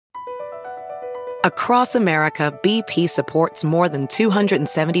Across America, BP supports more than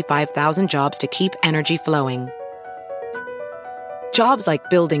 275,000 jobs to keep energy flowing. Jobs like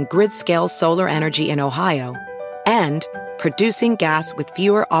building grid-scale solar energy in Ohio and producing gas with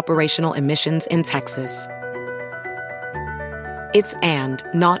fewer operational emissions in Texas. It's and,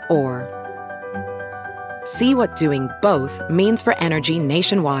 not or. See what doing both means for energy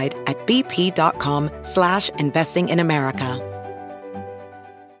nationwide at bp.com/investing in America.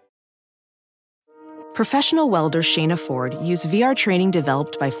 Professional welder Shayna Ford used VR training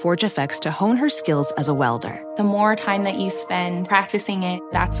developed by ForgeFX to hone her skills as a welder. The more time that you spend practicing it,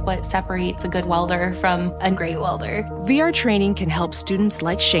 that's what separates a good welder from a great welder. VR training can help students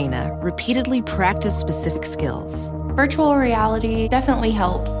like Shayna repeatedly practice specific skills. Virtual reality definitely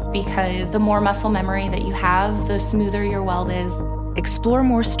helps because the more muscle memory that you have, the smoother your weld is. Explore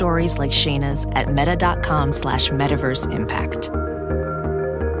more stories like Shayna's at meta.com/metaverseimpact.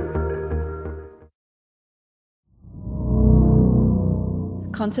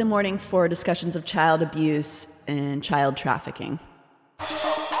 Content warning for discussions of child abuse and child trafficking.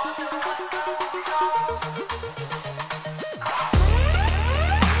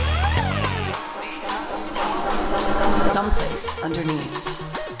 Someplace underneath.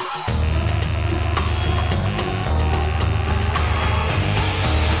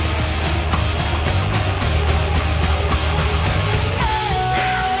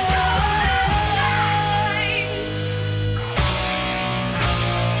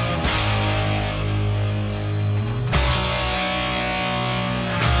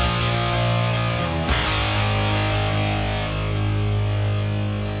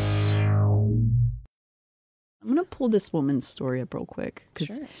 I'm going to pull this woman's story up real quick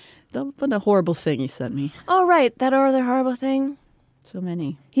because what a horrible thing you sent me. Oh, right. That other horrible thing. So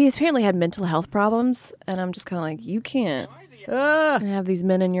many. He apparently had mental health problems, and I'm just kind of like, you can't have these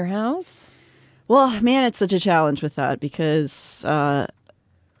men in your house. Well, man, it's such a challenge with that because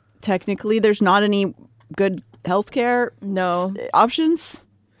technically there's not any good healthcare options.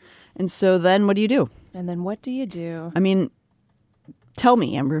 And so then what do you do? And then what do you do? I mean, tell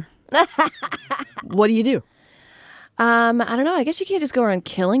me, Amber. What do you do? I don't know. I guess you can't just go around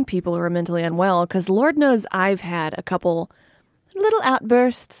killing people who are mentally unwell because Lord knows I've had a couple little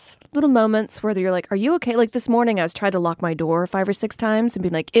outbursts, little moments where you're like, are you okay? Like this morning I was trying to lock my door 5 or 6 times and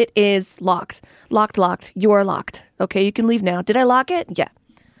being like, it is locked. Locked. You're locked. Okay, you can leave now. Did I lock it? Yeah.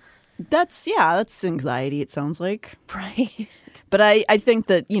 That's anxiety, it sounds like. Right. But I think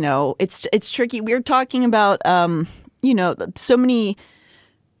that, it's tricky. We're talking about, so many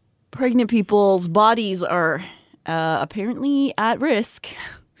pregnant people's bodies are apparently at risk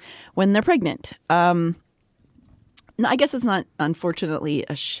when they're pregnant. I guess it's not, unfortunately,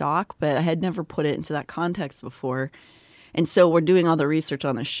 a shock, but I had never put it into that context before. And so we're doing all the research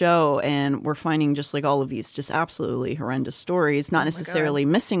on the show, and we're finding just like all of these just absolutely horrendous stories, not necessarily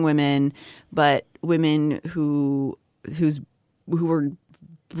missing women, but women who were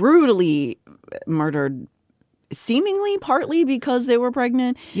brutally murdered, seemingly partly because they were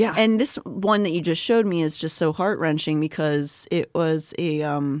pregnant. Yeah. And this one that you just showed me is just so heart-wrenching because it was a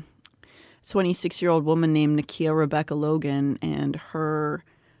 26-year-old woman named Akia Rebecca Logan, and her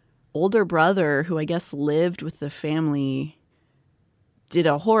older brother, who I guess lived with the family, did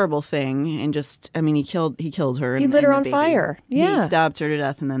a horrible thing and just, he killed her. He lit her on fire. Yeah. He stabbed her to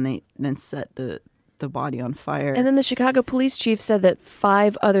death and then set the body on fire. And then the Chicago police chief said that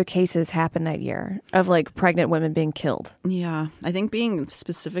 5 other cases happened that year of like pregnant women being killed. Yeah. I think being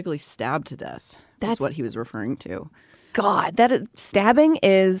specifically stabbed to death. That's what he was referring to. God, stabbing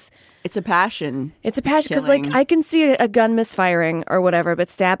is... It's a passion. It's a passion because like I can see a gun misfiring or whatever, but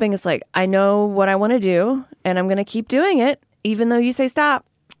stabbing is like, I know what I want to do and I'm going to keep doing it even though you say stop.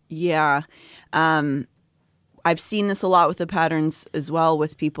 Yeah. I've seen this a lot with the patterns as well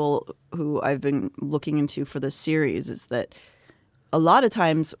with people who I've been looking into for this series, is that a lot of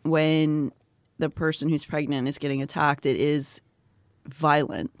times when the person who's pregnant is getting attacked, it is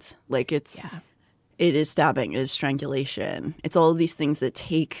violent. Like it is stabbing, it is strangulation. It's all of these things that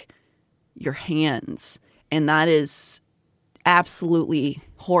take your hands. And that is absolutely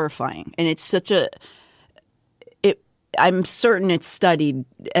horrifying. And it's such I'm certain it's studied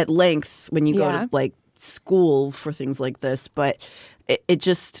at length when you go to like school for things like this, but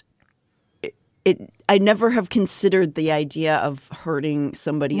I never have considered the idea of hurting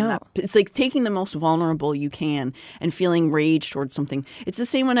somebody. No. It's like taking the most vulnerable you can and feeling rage towards something. It's the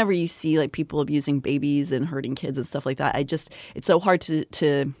same whenever you see like people abusing babies and hurting kids and stuff like that. It's so hard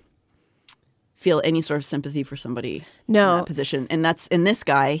to feel any sort of sympathy for somebody in that position. And that's in this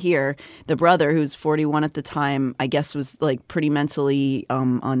guy here, the brother who's 41 at the time, I guess was like pretty mentally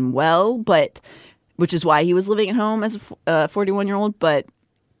unwell, but which is why he was living at home as a 41-year-old. But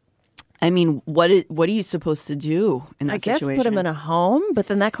I mean, what are you supposed to do in that situation? I guess put him in a home, but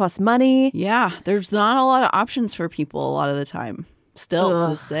then that costs money. Yeah, there's not a lot of options for people a lot of the time. Still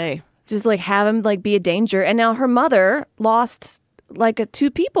to this day, just like have him like be a danger. And now her mother lost like three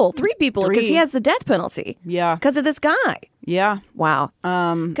people because he has the death penalty. Yeah, because of this guy. Yeah, wow.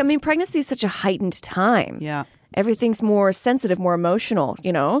 I mean, pregnancy is such a heightened time. Yeah, everything's more sensitive, more emotional.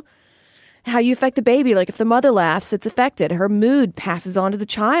 You know. How you affect the baby. Like if the mother laughs, it's affected. Her mood passes on to the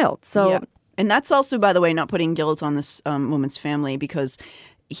child. So, yeah. And that's also, by the way, not putting guilt on this woman's family because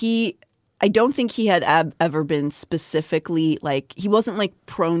I don't think he had ever been specifically like, he wasn't like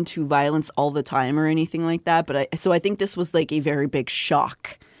prone to violence all the time or anything like that. But I think this was like a very big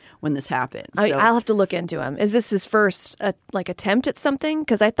shock when this happened. So, I'll have to look into him. Is this his first attempt at something?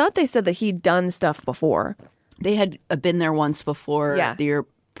 Because I thought they said that he'd done stuff before. They had been there once before the year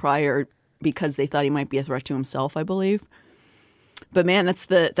prior. Because they thought he might be a threat to himself, I believe. But man, that's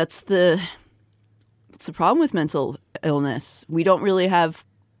the problem with mental illness. We don't really have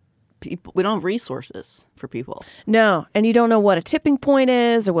people. We don't have resources for people. No, and you don't know what a tipping point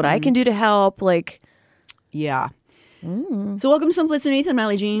is or what I can do to help. Like, yeah. So welcome to Someplace Underneath. I'm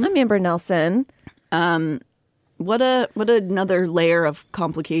Allie Jean. I'm Amber Nelson. What another layer of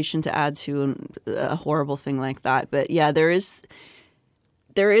complication to add to a horrible thing like that. But yeah, there is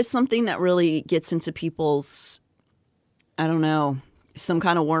something that really gets into people's, I don't know, some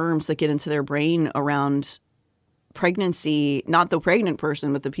kind of worms that get into their brain around pregnancy, not the pregnant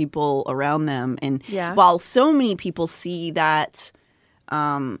person, but the people around them. And while so many people see that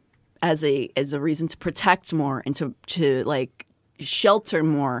as a reason to protect more and to like shelter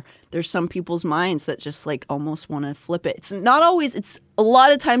more, there's some people's minds that just like almost want to flip it. It's not always, it's a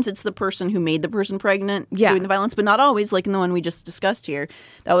lot of times it's the person who made the person pregnant doing the violence, but not always, like in the one we just discussed here.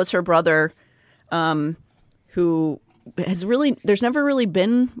 That was her brother, who has really, there's never really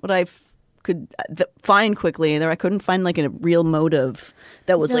been what I could find quickly. I couldn't find like a real motive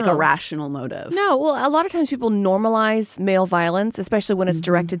that was like a rational motive. No, well, a lot of times people normalize male violence, especially when it's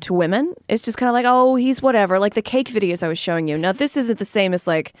directed to women. It's just kind of like, oh, he's whatever. Like the cake videos I was showing you. Now, this isn't the same as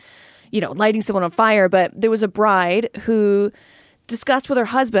like, you know, lighting someone on fire, but there was a bride who discussed with her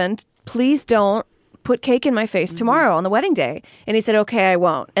husband, please don't put cake in my face tomorrow on the wedding day. And he said, okay, I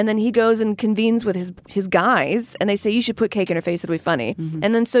won't. And then he goes and convenes with his guys and they say, you should put cake in her face. It'll be funny.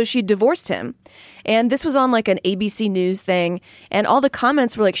 And then so she divorced him. And this was on like an ABC News thing. And all the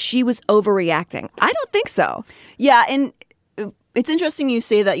comments were like, she was overreacting. I don't think so. Yeah. And it's interesting you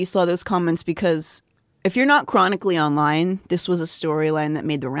say that you saw those comments because if you're not chronically online, this was a storyline that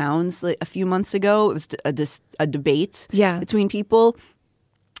made the rounds like a few months ago. It was a debate between people.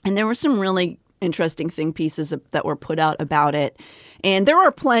 And there were some really interesting think pieces that were put out about it. And there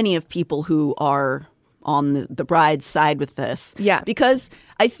are plenty of people who are on the bride's side with this. Yeah. Because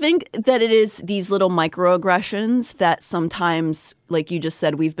I think that it is these little microaggressions that sometimes, like you just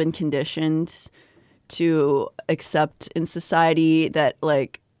said, we've been conditioned to accept in society that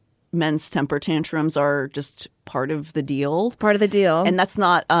like men's temper tantrums are just part of the deal. It's part of the deal. And that's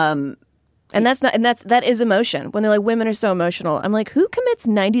not that is emotion. When they're like, women are so emotional. I'm like, who commits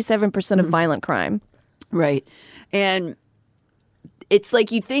 97% of violent crime? Right. And it's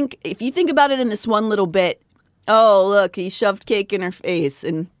like if you think about it in this one little bit, oh, look, he shoved cake in her face.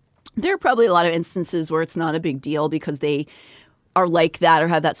 And there are probably a lot of instances where it's not a big deal because they are like that or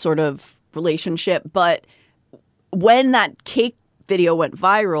have that sort of relationship. But when that cake video went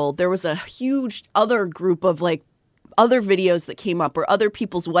viral, there was a huge other group of like other videos that came up or other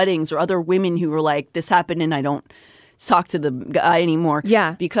people's weddings or other women who were like, this happened and I don't talk to the guy anymore.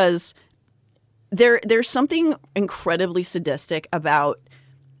 Yeah. Because there's something incredibly sadistic about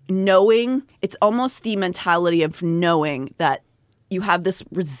knowing. It's almost the mentality of knowing that you have this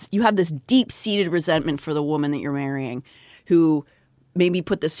deep-seated resentment for the woman that you're marrying who maybe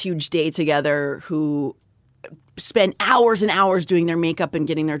put this huge day together, who spend hours and hours doing their makeup and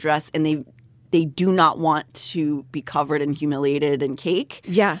getting their dress, and they do not want to be covered and humiliated in cake.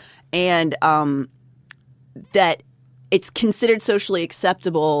 Yeah. And that it's considered socially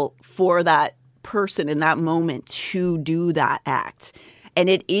acceptable for that person in that moment to do that act. And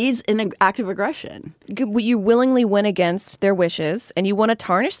it is an act of aggression. You willingly went against their wishes and you want to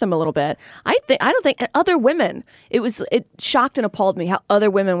tarnish them a little bit. I don't think other women, it shocked and appalled me how other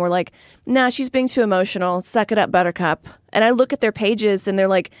women were like, nah, she's being too emotional. Suck it up, buttercup. And I look at their pages and they're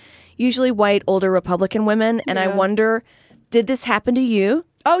like, usually white, older Republican women. And I wonder, did this happen to you?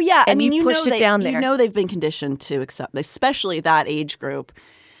 Oh, yeah. And you pushed it down there. You know they've been conditioned to accept, especially that age group,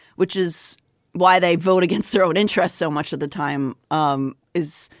 which is why they vote against their own interests so much of the time,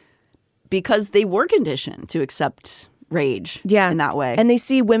 is because they were conditioned to accept rage in that way. And they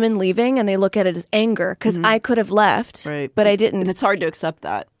see women leaving and they look at it as anger because I could have left, but I didn't. And it's hard to accept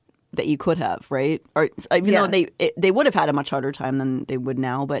that you could have, right? Or even though they would have had a much harder time than they would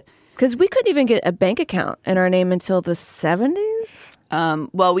now, but because we couldn't even get a bank account in our name until the 70s.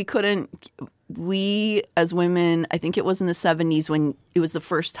 Well, we couldn't. We as women, I think it was in the 70s when it was the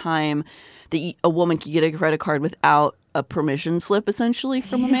first time that a woman could get a credit card without a permission slip, essentially,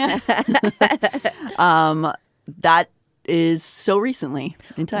 from a man. That is so recently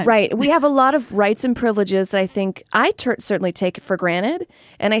in time. Right. We have a lot of rights and privileges that I think I certainly take for granted.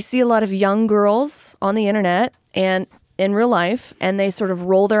 And I see a lot of young girls on the internet and in real life, and they sort of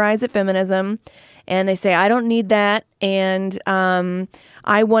roll their eyes at feminism. And they say, I don't need that. And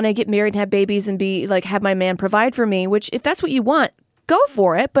I want to get married and have babies and be like, have my man provide for me, which if that's what you want, go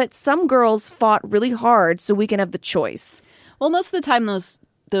for it. But some girls fought really hard so we can have the choice. Well, most of the time,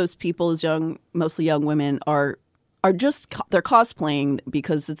 those people, mostly young women, are just they're cosplaying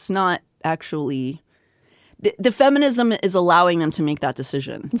because it's not actually the feminism is allowing them to make that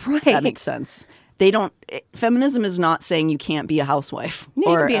decision. Right. That makes sense. Feminism is not saying you can't be a housewife or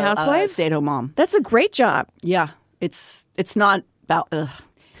you can be a housewife, stay-at-home mom. That's a great job. Yeah, it's not about.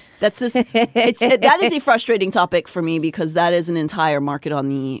 That's just that is a frustrating topic for me because that is an entire market on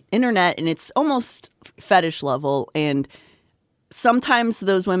the internet and it's almost fetish level. And sometimes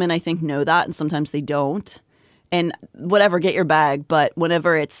those women I think know that, and sometimes they don't. And whatever, get your bag. But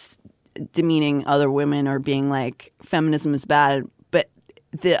whenever it's demeaning other women or being like feminism is bad.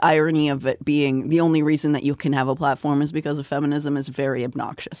 The irony of it being the only reason that you can have a platform is because of feminism is very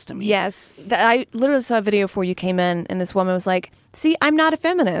obnoxious to me. Yes. I literally saw a video before you came in, and this woman was like, see, I'm not a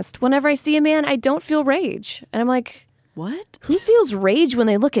feminist. Whenever I see a man, I don't feel rage. And I'm like, what? Who feels rage when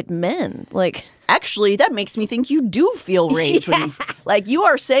they look at men? Like, actually, that makes me think you do feel rage. Yeah. When you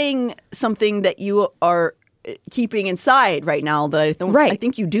are saying something that you are keeping inside right now that I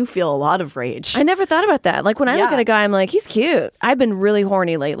think you do feel a lot of rage. I never thought about that. Like when I look at a guy, I'm like, he's cute. I've been really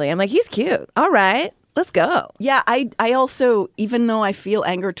horny lately. I'm like, he's cute. All right, let's go. Yeah, I also, even though I feel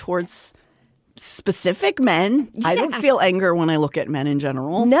anger towards specific men, I don't feel anger when I look at men in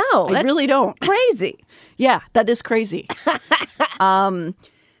general. No, I really don't. Crazy. Yeah, that is crazy.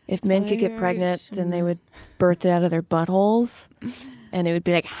 If men could get pregnant, then they would birth it out of their buttholes. And it would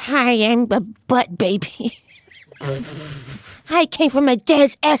be like, hi, I'm a butt baby. I came from my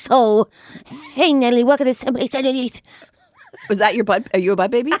dad's asshole. Hey, Natalie, welcome to Someplace Underneath. Was that your butt? Are you a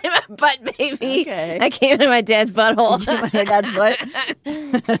butt baby? I'm a butt baby. Okay. I came into my dad's butthole. My dad's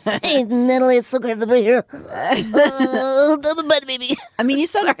butt. Hey, Natalie, it's so great to be here. I'm a butt baby. I mean, you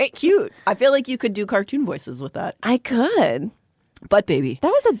sound cute. I feel like you could do cartoon voices with that. I could. Butt baby. That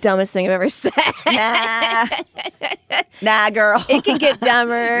was the dumbest thing I've ever said. Nah, girl. It can get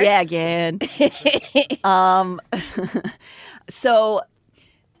dumber. Yeah, again. So,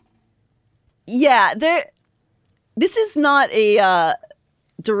 yeah, this is not a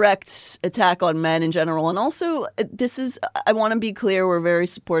direct attack on men in general. And also, I want to be clear, we're very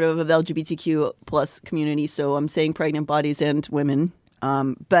supportive of the LGBTQ plus community. So I'm saying pregnant bodies and women.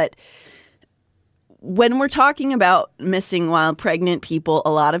 But when we're talking about missing while pregnant people,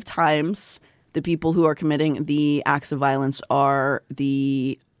 a lot of times the people who are committing the acts of violence are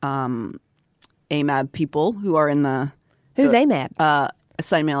the AMAB people who are in the... Who's AMAB?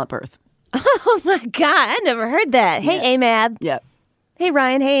 Assigned male at birth. Oh, my God. I never heard that. Hey, AMAB. Yeah. Hey,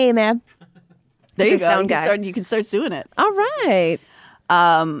 Ryan. Hey, AMAB. There you go. Sound guy. You can start doing it. All right.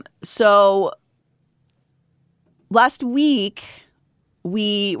 So last week...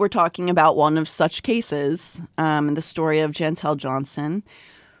 we were talking about one of such cases, the story of Jantel Johnson,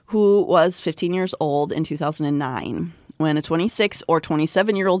 who was 15 years old in 2009 when a 26 or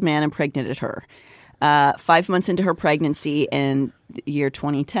 27-year-old man impregnated her. 5 months into her pregnancy in the year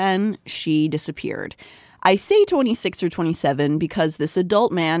 2010, she disappeared. I say 26 or 27 because this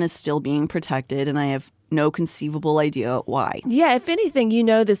adult man is still being protected, and I have no conceivable idea why. Yeah, if anything,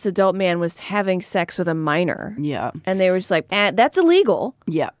 this adult man was having sex with a minor. Yeah. And they were just like, that's illegal.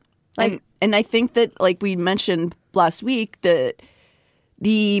 Yeah. And I think that, like we mentioned last week, that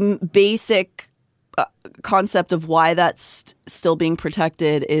the basic concept of why that's still being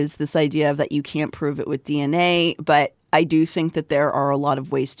protected is this idea of that you can't prove it with DNA. But I do think that there are a lot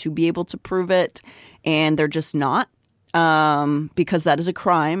of ways to be able to prove it, and they're just not. Because that is a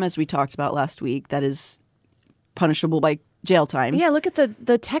crime, as we talked about last week, that is punishable by jail time. Yeah, look at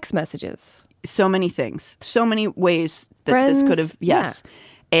the text messages. So many things, so many ways that Friends, this could have, yes.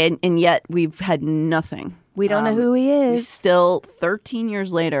 Yeah. And yet we've had nothing. We don't know who he is. Still, 13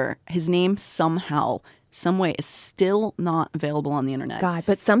 years later, his name somehow Someway is still not available on the internet. God,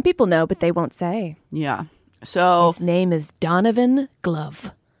 but some people know, but they won't say. Yeah. So his name is Donovan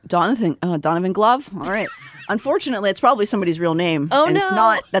Glove. Donovan Glove? All right. Unfortunately, it's probably somebody's real name. Oh, and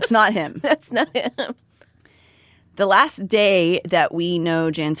no. That's not him. That's not him. The last day that we know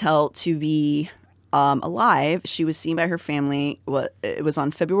Jantel to be alive, she was seen by her family. It was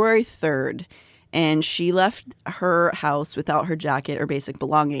on February 3rd, and she left her house without her jacket or basic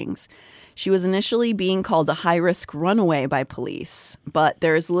belongings. She was initially being called a high-risk runaway by police, but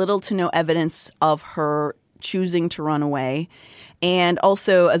there is little to no evidence of her choosing to run away. And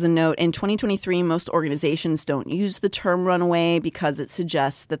also, as a note, in 2023, most organizations don't use the term runaway because it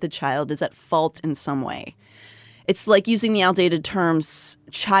suggests that the child is at fault in some way. It's like using the outdated terms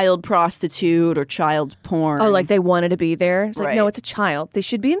child prostitute or child porn. Oh, like they wanted to be there? It's like, Right. no, it's a child. They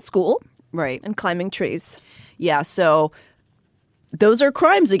should be in school. Right. And climbing trees. Yeah, so those are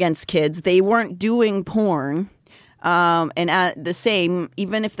crimes against kids. They weren't doing porn. And at the same,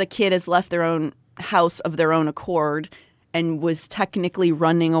 even if the kid has left their own house of their own accord and was technically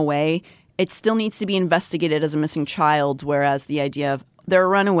running away, it still needs to be investigated as a missing child, whereas the idea of their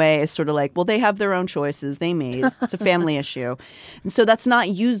runaway is sort of like, well, they have their own choices they made. It's a family issue. And so that's not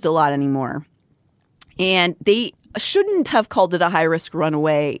used a lot anymore. And they shouldn't have called it a high-risk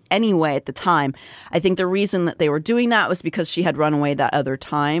runaway anyway at the time. I think the reason that they were doing that was because she had run away that other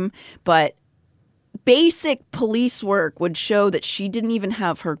time. But basic police work would show that she didn't even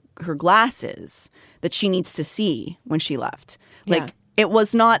have her glasses that she needs to see when she left. Like, Yeah. it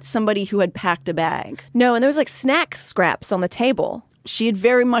was not somebody who had packed a bag. No, and there was like snack scraps on the table. She had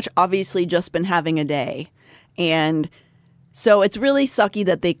very much obviously just been having a day. And so it's really sucky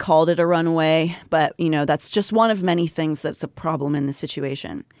that they called it a runaway. But, that's just one of many things that's a problem in the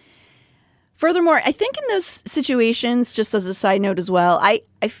situation. Furthermore, I think in those situations, just as a side note as well, I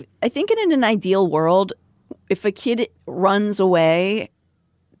think in an ideal world, if a kid runs away,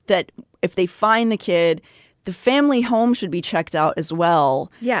 that if they find the kid, the family home should be checked out as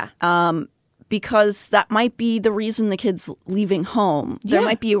well. Yeah. Because that might be the reason the kid's leaving home. There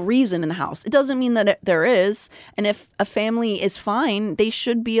might be a reason in the house. It doesn't mean that there is. And if a family is fine, they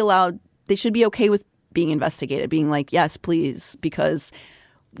should be okay with being investigated, being like, yes, please, because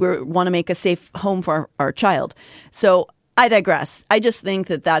we want to make a safe home for our child. So I digress. I just think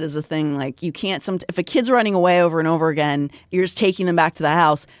that is a thing. Like, you can't, if a kid's running away over and over again, you're just taking them back to the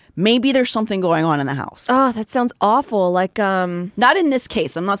house. Maybe there's something going on in the house. Oh, that sounds awful. Like, Not in this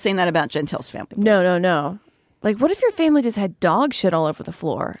case. I'm not saying that about Jantel's family. No. Like, what if your family just had dog shit all over the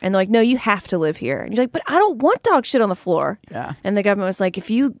floor? And they're like, no, you have to live here. And you're like, but I don't want dog shit on the floor. Yeah. And the government was like, if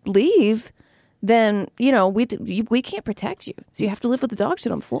you leave, then, we can't protect you. So you have to live with the dog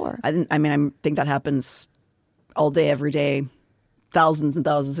shit on the floor. I think that happens all day, every day, thousands and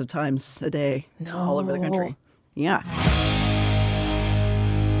thousands of times a day, all over the country. Yeah.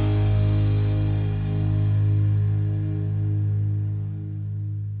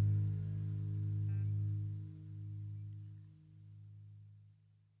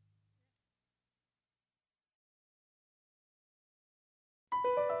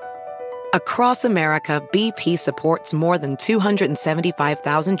 Across America, BP supports more than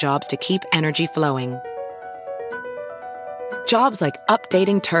 275,000 jobs to keep energy flowing. Jobs like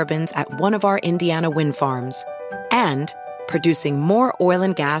updating turbines at one of our Indiana wind farms and producing more oil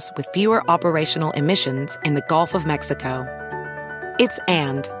and gas with fewer operational emissions in the Gulf of Mexico. It's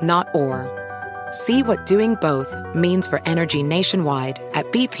and, not or. See what doing both means for energy nationwide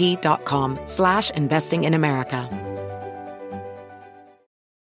at bp.com/investing in America.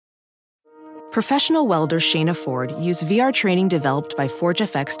 Professional welder Shayna Ford used VR training developed by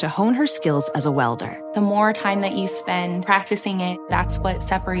ForgeFX to hone her skills as a welder. The more time that you spend practicing it, that's what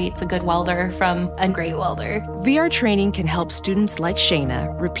separates a good welder from a great welder. VR training can help students like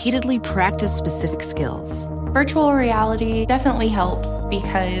Shayna repeatedly practice specific skills. Virtual reality definitely helps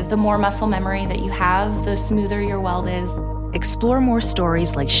because the more muscle memory that you have, the smoother your weld is. Explore more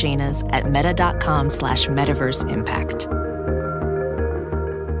stories like Shayna's at meta.com/metaverseimpact.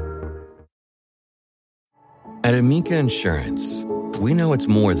 At Amica Insurance, we know it's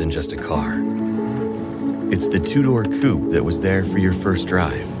more than just a car. It's the two-door coupe that was there for your first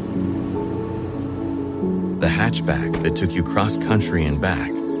drive, the hatchback that took you cross-country and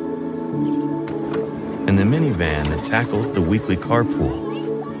back, and the minivan that tackles the weekly carpool.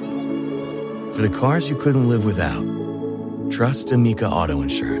 For the cars you couldn't live without, trust Amica Auto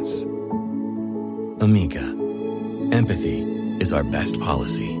Insurance. Amica. Empathy is our best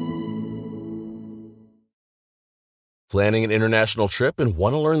policy. Planning an international trip and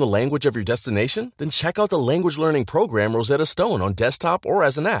want to learn the language of your destination? Then check out the language learning program Rosetta Stone on desktop or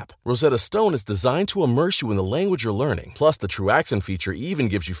as an app. Rosetta Stone is designed to immerse you in the language you're learning. Plus, the True Accent feature even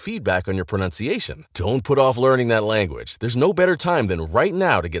gives you feedback on your pronunciation. Don't put off learning that language. There's no better time than right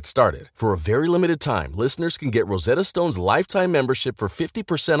now to get started. For a very limited time, listeners can get Rosetta Stone's lifetime membership for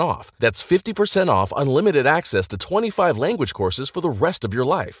 50% off. That's 50% off unlimited access to 25 language courses for the rest of your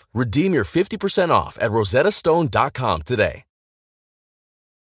life. Redeem your 50% off at rosettastone.com today.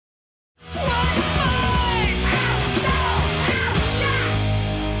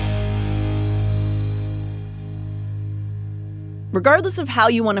 Regardless of how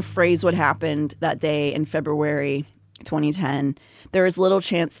you want to phrase what happened that day in February 2010, there is little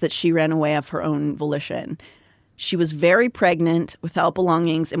chance that she ran away of her own volition. She was very pregnant, without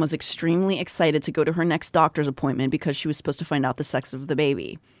belongings, and was extremely excited to go to her next doctor's appointment because she was supposed to find out the sex of the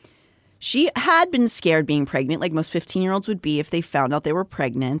baby. She had been scared being pregnant, like most 15-year-olds would be if they found out they were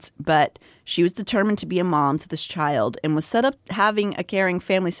pregnant, but she was determined to be a mom to this child and was set up having a caring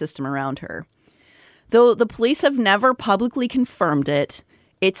family system around her. Though the police have never publicly confirmed it,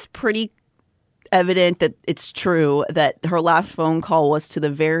 it's pretty evident that it's true that her last phone call was to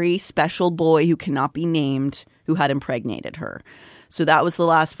the very special boy who cannot be named who had impregnated her. So that was the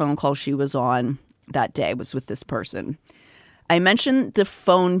last phone call she was on that day, was with this person. I mentioned the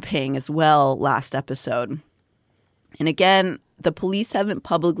phone ping as well last episode. And again, the police haven't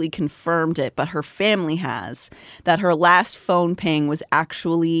publicly confirmed it, but her family has, that her last phone ping was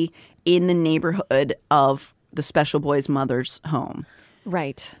actually in the neighborhood of the special boy's mother's home.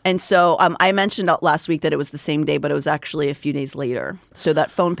 Right. And so I mentioned last week that it was the same day, but it was actually a few days later. So that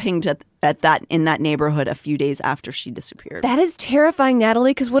phone pinged in that neighborhood a few days after she disappeared. That is terrifying,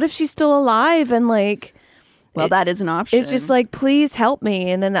 Natalie, because what if she's still alive and like... Well, that is an option. It's just like, please help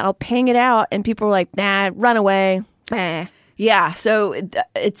me. And then I'll ping it out and people are like, nah, run away. Nah. Yeah, so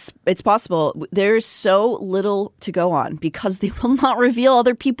it's possible. There's so little to go on because they will not reveal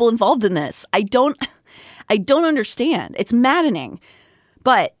other people involved in this. I don't understand. It's maddening.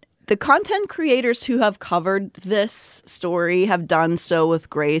 But the content creators who have covered this story have done so with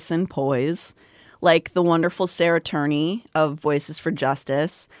grace and poise, like the wonderful Sarah Turney of Voices for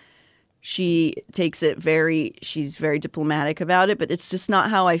Justice. She takes it she's very diplomatic about it, but it's just not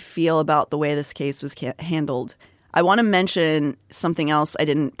how I feel about the way this case was handled. I want to mention something else I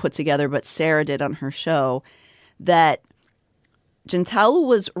didn't put together, but Sarah did on her show, that Gentile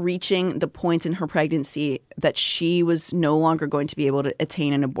was reaching the point in her pregnancy that she was no longer going to be able to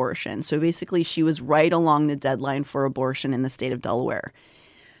attain an abortion. So basically, she was right along the deadline for abortion in the state of Delaware.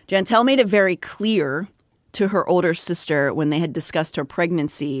 Gentile made it very clear to her older sister when they had discussed her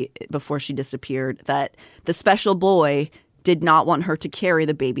pregnancy before she disappeared that the special boy did not want her to carry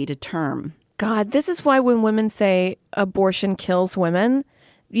the baby to term. God, this is why when women say abortion kills women,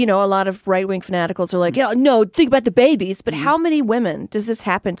 you know, a lot of right-wing fanaticals are like, yeah, no, think about the babies. But how many women does this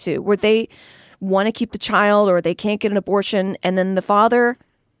happen to where they want to keep the child or they can't get an abortion and then the father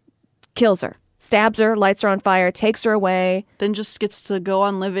kills her, stabs her, lights her on fire, takes her away. Then just gets to go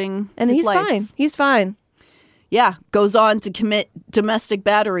on living and his he's life. fine. He's fine. Yeah, goes on to commit domestic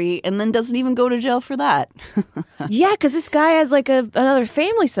battery and then doesn't even go to jail for that. Yeah, because this guy has like another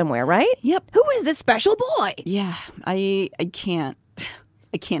family somewhere, right? Yep. Who is this special boy? Yeah, I can't.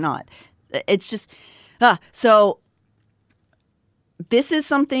 I cannot. It's just, so this is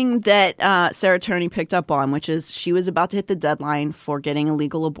something that Sarah Turney picked up on, which is she was about to hit the deadline for getting a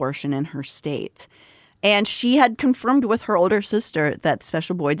legal abortion in her state. And she had confirmed with her older sister that the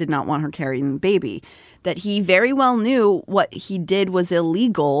special boy did not want her carrying the baby, that he very well knew what he did was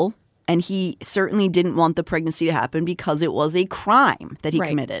illegal, and he certainly didn't want the pregnancy to happen because it was a crime that he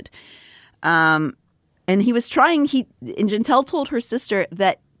committed. And he was trying, and Gentile told her sister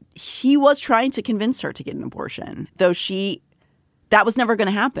that he was trying to convince her to get an abortion, though that was never going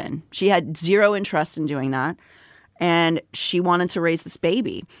to happen. She had zero interest in doing that, and she wanted to raise this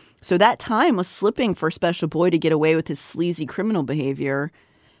baby. So that time was slipping for Special Boy to get away with his sleazy criminal behavior.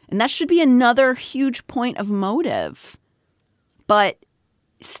 And that should be another huge point of motive. But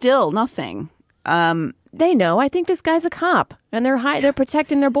still, nothing. They know. I think this guy's a cop, and they're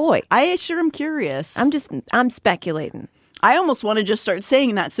protecting their boy. I sure am curious. I'm speculating. I almost want to just start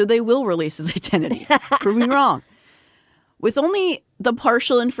saying that so they will release his identity. Prove me wrong. With only the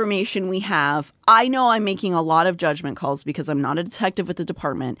partial information we have, I know I'm making a lot of judgment calls because I'm not a detective with the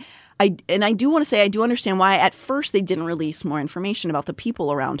department. I do want to say I do understand why at first they didn't release more information about the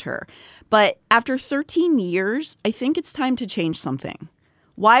people around her. But after 13 years, I think it's time to change something.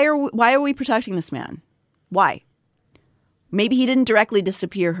 Why are we protecting this man? Why? Maybe he didn't directly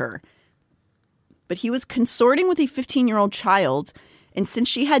disappear her. but he was consorting with a 15-year-old child. And since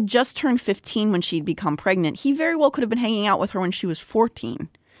she had just turned 15 when she'd become pregnant, he very well could have been hanging out with her when she was 14.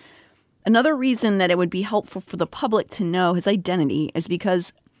 Another reason that it would be helpful for the public to know his identity is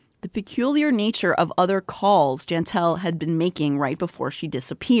because the peculiar nature of other calls Jantel had been making right before she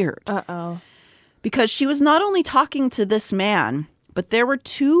disappeared. Uh-oh. Because she was not only talking to this man, but there were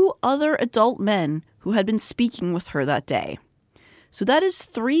 2 other adult men who had been speaking with her that day. So that is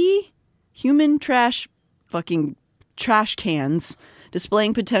 3 human fucking trash cans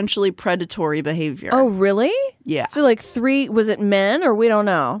displaying potentially predatory behavior. Oh, really? Yeah. So like 3, was it men or we don't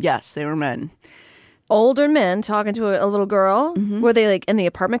know? Yes, they were men. Older men talking to a little girl? Mm-hmm. Were they like in the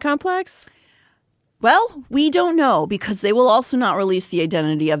apartment complex? Well, we don't know because they will also not release the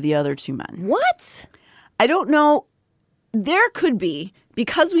identity of the other 2 men. What? I don't know. There could be,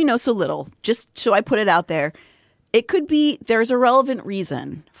 because we know so little, just so I put it out there, it could be there's a relevant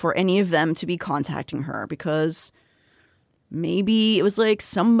reason for any of them to be contacting her because maybe it was like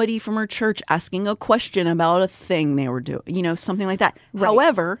somebody from her church asking a question about a thing they were doing, something like that. Right.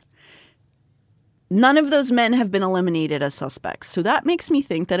 However, none of those men have been eliminated as suspects. So that makes me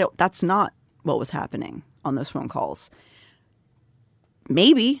think that that's not what was happening on those phone calls.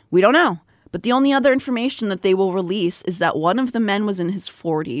 Maybe. We don't know. But the only other information that they will release is that one of the men was in his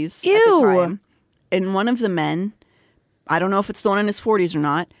 40s at the time. And one of the men, I don't know if it's the one in his 40s or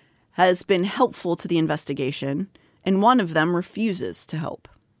not, has been helpful to the investigation. And one of them refuses to help.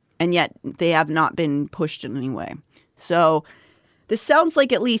 And yet they have not been pushed in any way. So this sounds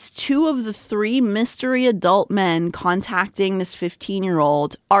like at least 2 of the 3 mystery adult men contacting this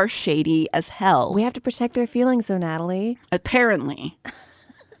 15-year-old are shady as hell. We have to protect their feelings, though, Natalie. Apparently.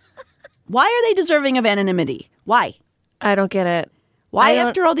 Why are they deserving of anonymity? Why? I don't get it. Why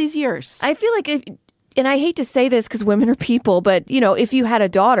after all these years? I feel like, and I hate to say this because women are people, but, if you had a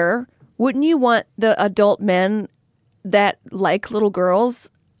daughter, wouldn't you want the adult men that like little girls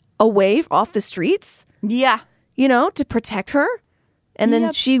away off the streets? Yeah. To protect her? And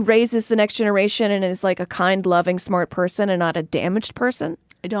then she raises the next generation and is like a kind, loving, smart person and not a damaged person?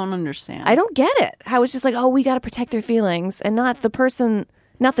 I don't understand. I don't get it. How it's just like, oh, we got to protect their feelings and not the person,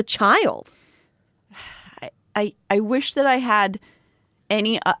 not the child. I wish that I had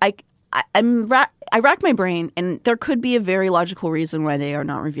any. I rack my brain, and there could be a very logical reason why they are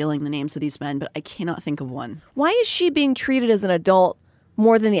not revealing the names of these men, but I cannot think of one. Why is she being treated as an adult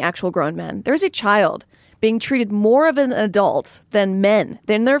more than the actual grown men? There's a child being treated more of an adult than men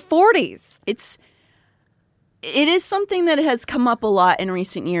in their 40s. It is something that has come up a lot in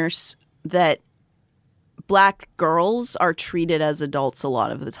recent years that Black girls are treated as adults a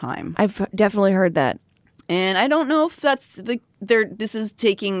lot of the time. I've definitely heard that. And I don't know if that's this is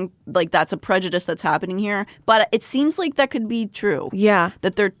taking, like, that's a prejudice that's happening here. But it seems like that could be true. Yeah.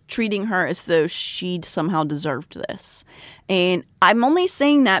 That they're treating her as though she somehow deserved this. And I'm only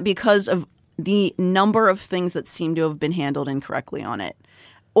saying that because of the number of things that seem to have been handled incorrectly on it.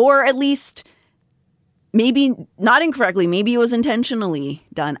 Or at least maybe not incorrectly. Maybe it was intentionally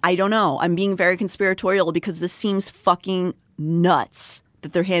done. I don't know. I'm being very conspiratorial because this seems fucking nuts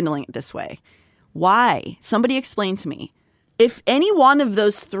that they're handling it this way. Why? Somebody explain to me. If any one of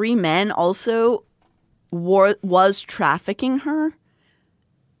those 3 men also was trafficking her,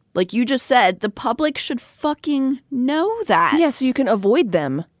 like you just said, the public should fucking know that. Yeah, so you can avoid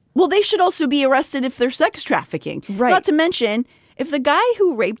them. Well, they should also be arrested if they're sex trafficking. Right. Not to mention, if the guy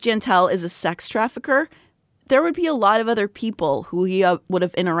who raped Jantel is a sex trafficker, there would be a lot of other people who he would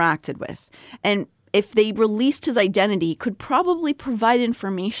have interacted with. And if they released his identity, could probably provide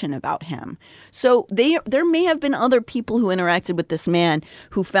information about him. So there may have been other people who interacted with this man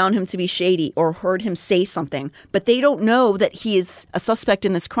who found him to be shady or heard him say something, but they don't know that he is a suspect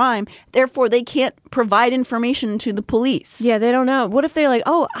in this crime. Therefore, they can't provide information to the police. Yeah, they don't know. What if they're like,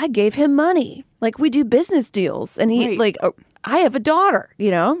 oh, I gave him money. Like, we do business deals. And he, right. I have a daughter,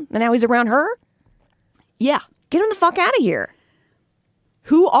 and now he's around her? Yeah. Get him the fuck out of here.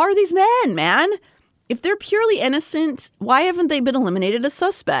 Who are these men, man? If they're purely innocent, why haven't they been eliminated as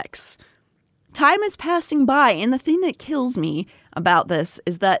suspects? Time is passing by, and the thing that kills me about this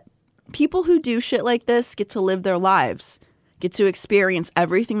is that people who do shit like this get to live their lives, get to experience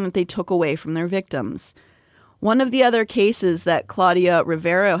everything that they took away from their victims. One of the other cases that Claudia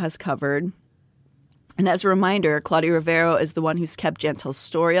Rivero has covered, and as a reminder, Claudia Rivero is the one who's kept Jantel's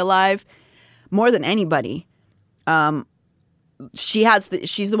story alive more than anybody. She's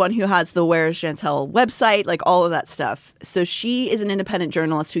the one who has the Where's Jantel website, like all of that stuff. So she is an independent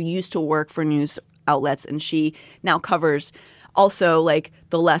journalist who used to work for news outlets, and she now covers also like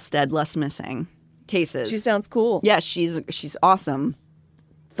the less dead, less missing cases. She sounds cool. Yeah, she's awesome.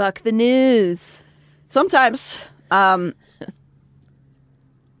 Fuck the news. Sometimes. One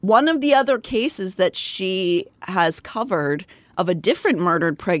of the other cases that she has covered of a different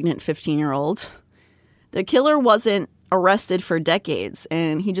murdered pregnant 15-year-old, the killer wasn't arrested for decades,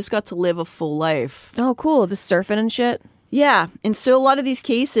 and he just got to live a full life. Oh, cool. Just surfing and shit? Yeah. And so a lot of these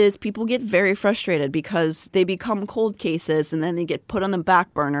cases, people get very frustrated because they become cold cases and then they get put on the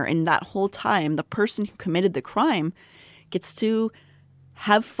back burner. And that whole time, the person who committed the crime gets to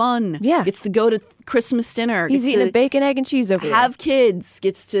have fun. Yeah. Gets to go to Christmas dinner. He's eating a bacon, egg, and cheese over have kids.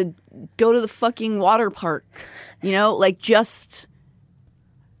 Gets to go to the fucking water park. You know, like just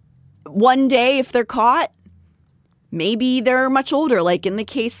one day if they're caught, maybe they're much older. Like in the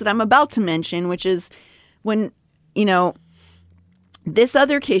case that I'm about to mention, which is when, you know, this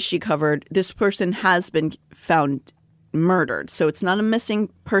other case she covered, this person has been found murdered. So it's not a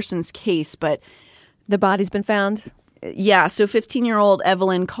missing persons case, but the body's been found. Yeah. So 15-year-old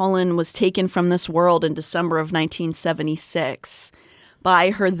Evelyn Cullen was taken from this world in December of 1976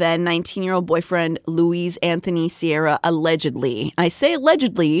 by her then 19-year-old boyfriend, Luis Anthony Sierra, allegedly. I say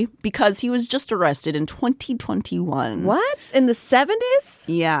allegedly because he was just arrested in 2021. What? In the 70s?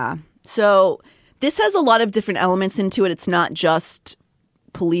 Yeah. So this has a lot of different elements into it. It's not just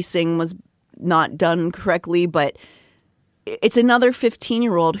policing was not done correctly, but it's another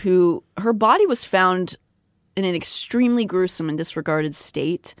 15-year-old who her body was found in an extremely gruesome and disregarded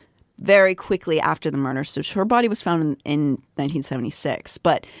state very quickly after the murder. So her body was found in 1976,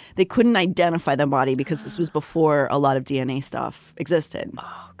 but they couldn't identify the body because this was before a lot of DNA stuff existed.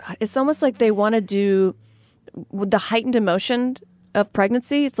 Oh, God. It's almost like they want to do with the heightened emotion of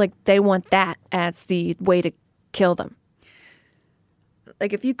pregnancy. It's like they want that as the way to kill them.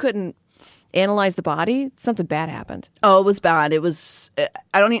 Like if you couldn't analyze the body, something bad happened. Oh, it was bad. It was,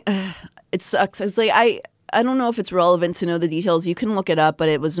 it sucks. It's like, I don't know if it's relevant to know the details. You can look it up, but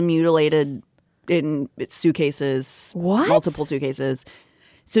it was mutilated in suitcases. What? Multiple suitcases.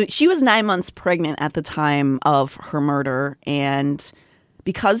 So she was 9 months pregnant at the time of her murder. And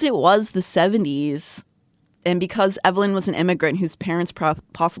because it was the 70s, and because Evelyn was an immigrant whose parents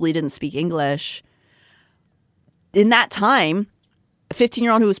possibly didn't speak English, in that time, a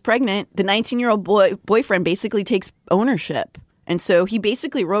 15-year-old who was pregnant, the 19-year-old boyfriend basically takes ownership. And so he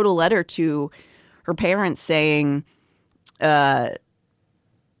basically wrote a letter to her parents saying,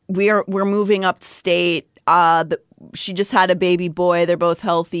 we're moving upstate. She just had a baby boy. They're both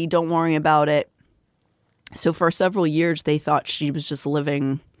healthy. Don't worry about it. So for several years, they thought she was just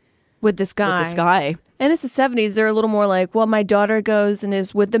living with this guy. And it's the 70s. They're a little more like, well, my daughter goes and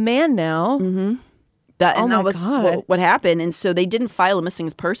is with the man now. Mm-hmm. That was what happened. And so they didn't file a missing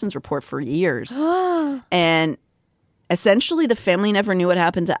persons report for years. And essentially, the family never knew what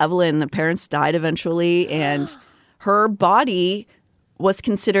happened to Evelyn. The parents died eventually, and her body was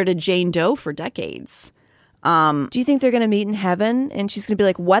considered a Jane Doe for decades. Do you think they're going to meet in heaven? And she's going to be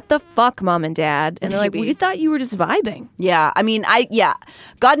like, what the fuck, Mom and Dad? And they're like, we thought you were just vibing. Yeah. I mean,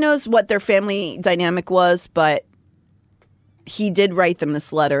 God knows what their family dynamic was, but he did write them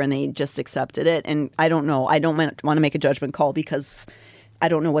this letter, and they just accepted it. And I don't know. I don't want to make a judgment call because I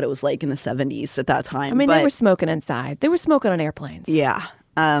don't know what it was like in the 70s at that time. I mean, they were smoking inside. They were smoking on airplanes. Yeah.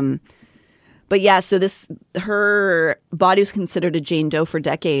 But yeah, so her body was considered a Jane Doe for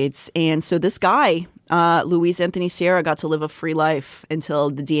decades. And so this guy, Luis Anthony Sierra, got to live a free life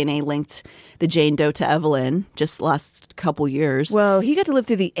until the DNA linked the Jane Doe to Evelyn just last couple years. Whoa, he got to live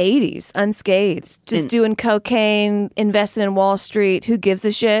through the 80s unscathed, just doing cocaine, investing in Wall Street. Who gives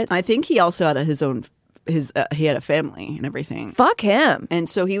a shit? I think he also had his own... he had a family and everything. Fuck him. And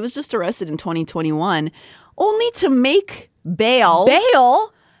so he was just arrested in 2021 only to make bail.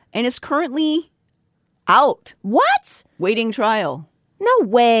 Bail? And is currently out. What? Waiting trial. No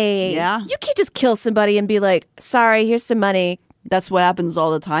way. Yeah. You can't just kill somebody and be like, sorry, here's some money. That's what happens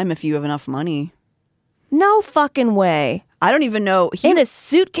all the time if you have enough money. No fucking way. I don't even know. In a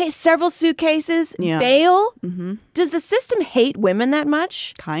suitcase, several suitcases, bail? Mm-hmm. Does the system hate women that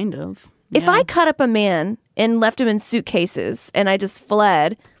much? Kind of. If I cut up a man and left him in suitcases and I just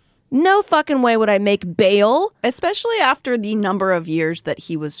fled, no fucking way would I make bail. Especially after the number of years that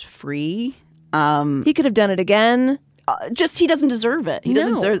he was free. He could have done it again. He doesn't deserve it. He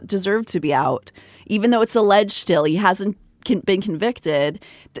doesn't deserve to be out. Even though it's alleged still, he hasn't been convicted.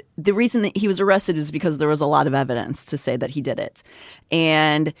 The reason that he was arrested is because there was a lot of evidence to say that he did it.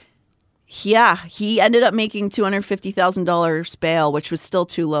 And yeah, he ended up making $250,000 bail, which was still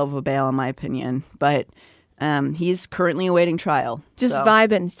too low of a bail in my opinion. But he's currently awaiting trial.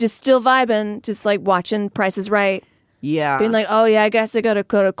 Vibing. Just still vibing. Just like watching Price is Right. Yeah. Being like, oh yeah, I guess I gotta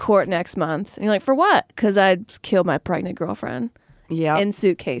go to court next month. And you're like, for what? Because I killed my pregnant girlfriend. Yeah. In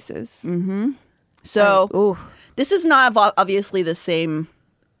suitcases. Mm-hmm. So this is not obviously the same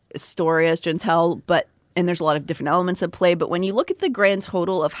story as Gentile, and there's a lot of different elements at play. But when you look at the grand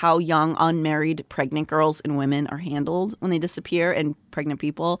total of how young, unmarried, pregnant girls and women are handled when they disappear, and pregnant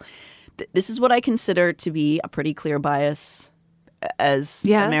people, this is what I consider to be a pretty clear bias as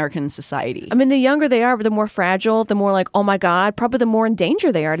American society. I mean, the younger they are, the more fragile, the more like, oh my God, probably the more in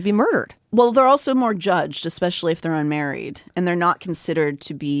danger they are to be murdered. Well, they're also more judged, especially if they're unmarried, and they're not considered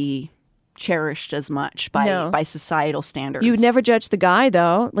to be cherished as much by societal standards. You would never judge the guy,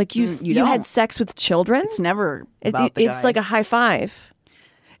 though. Like you had sex with children. It's never about the guy. It's like a high five.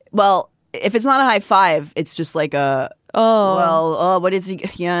 Well, if it's not a high five, it's just like what is he?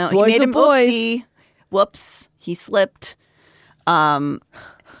 He made a oopsie. Whoops, he slipped.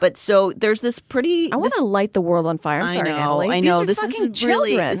 But so there's this pretty. I want to light the world on fire. I'm sorry, Natalie. I know. This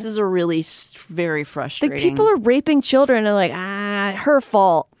is a really very frustrating. Like people are raping children and like her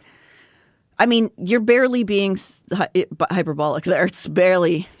fault. I mean, you're barely being hyperbolic there. It's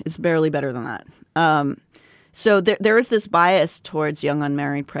barely better than that. So there is this bias towards young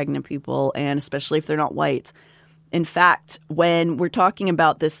unmarried pregnant people, and especially if they're not white. In fact, when we're talking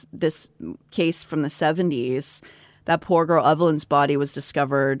about this case from the 70s, that poor girl Evelyn's body was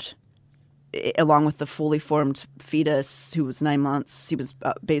discovered along with the fully formed fetus who was 9 months. He was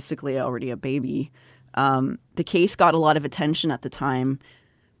basically already a baby. The case got a lot of attention at the time,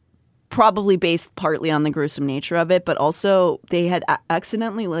 probably based partly on the gruesome nature of it, but also they had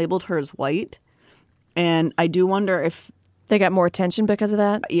accidentally labeled her as white. And I do wonder if they got more attention because of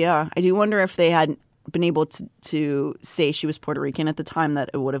that. Yeah, I do wonder if they had been able to say she was Puerto Rican at the time, that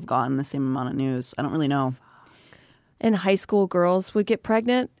it would have gotten the same amount of news. I don't really know. And high school girls would get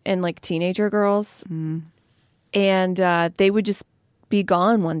pregnant, and like teenager girls, and they would just be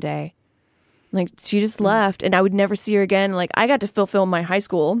gone one day. Like she just left, and I would never see her again. Like I got to fulfill my high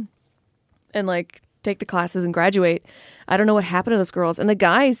school and like take the classes and graduate. I don't know what happened to those girls. And the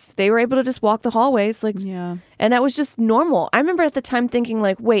guys, they were able to just walk the hallways. Like, yeah. And that was just normal. I remember at the time thinking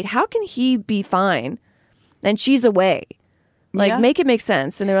like, wait, how can he be fine? And she's away. Like, make it make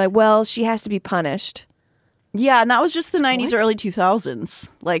sense. And they're like, well, she has to be punished. Yeah, and that was just the 90s, early 2000s.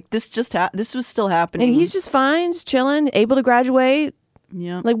 Like, this was still happening. And he's just fine, just chilling, able to graduate.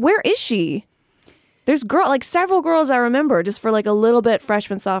 Yeah. Like, where is she? There's several girls I remember just for like a little bit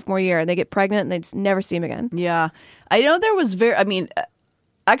freshman, sophomore year, and they get pregnant and they just never see them again. Yeah. I know there was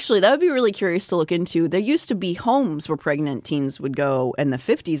actually, that would be really curious to look into. There used to be homes where pregnant teens would go in the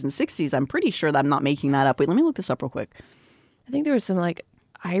 50s and 60s. I'm pretty sure that I'm not making that up. Wait, let me look this up real quick. I think there was some like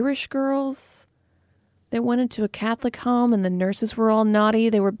Irish girls that went into a Catholic home and the nurses were all naughty.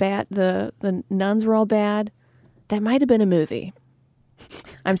 They were bad. The nuns were all bad. That might have been a movie.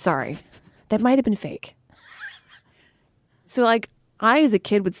 I'm sorry. That might have been fake. So like I as a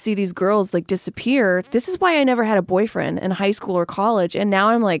kid would see these girls like disappear. This is why I never had a boyfriend in high school or college. And now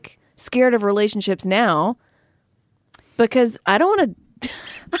I'm like scared of relationships now because I don't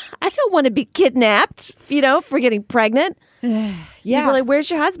want to be kidnapped, for getting pregnant. Yeah. People are like,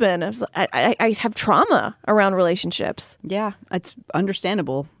 where's your husband? I have trauma around relationships. Yeah, it's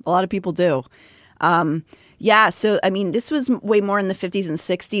understandable. A lot of people do. Yeah, so, this was way more in the 50s and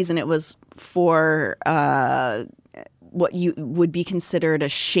 60s, and it was for what you would be considered a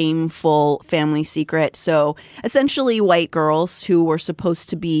shameful family secret. So, essentially, white girls who were supposed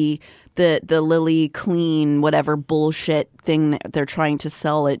to be the lily clean, whatever bullshit thing that they're trying to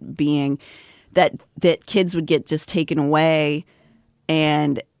sell it being, that kids would get just taken away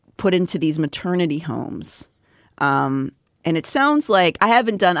and put into these maternity homes. And it sounds like I'd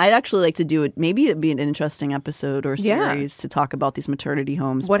actually like to do it. Maybe it'd be an interesting episode or series to talk about these maternity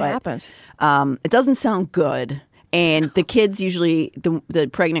homes. What happened? It doesn't sound good. And the kids usually, the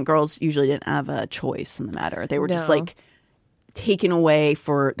pregnant girls usually didn't have a choice in the matter. They were just like taken away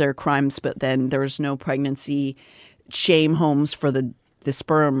for their crimes, but then there was no pregnancy shame homes for the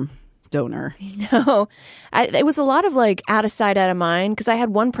sperm donor. No, it was a lot of like out of sight, out of mind. Because I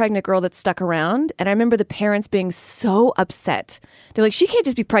had one pregnant girl that stuck around, and I remember the parents being so upset. They're like, "She can't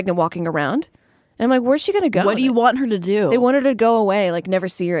just be pregnant walking around." And I'm like, "Where's she going to go?" What do you want her to do? They wanted her to go away, like never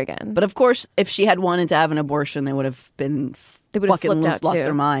see her again. But of course, if she had wanted to have an abortion, they would have been lost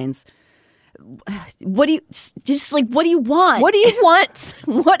their minds. What do you want? What do you want?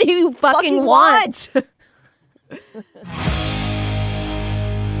 What do you fucking want?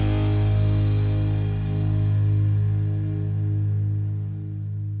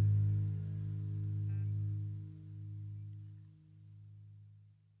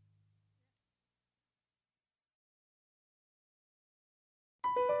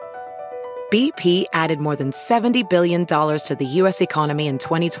 BP added more than $70 billion to the U.S. economy in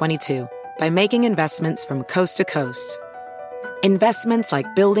 2022 by making investments from coast to coast. Investments like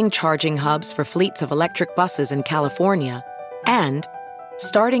building charging hubs for fleets of electric buses in California and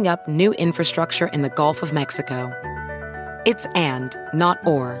starting up new infrastructure in the Gulf of Mexico. It's and, not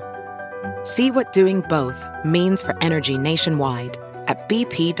or. See what doing both means for energy nationwide at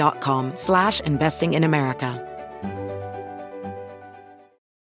bp.com/investing in America.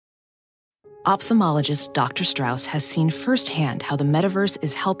 Ophthalmologist Dr. Strauss has seen firsthand how the metaverse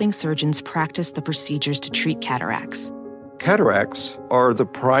is helping surgeons practice the procedures to treat cataracts. Cataracts are the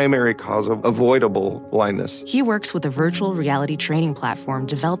primary cause of avoidable blindness. He works with a virtual reality training platform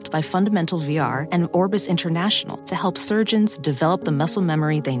developed by Fundamental VR and Orbis International to help surgeons develop the muscle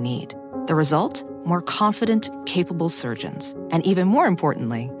memory they need. The result? More confident, capable surgeons. And even more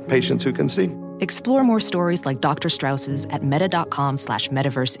importantly, Patients who can see. explore more stories like Dr. Strauss's at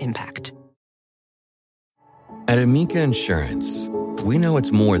meta.com/metaverseimpact. At Amica Insurance, we know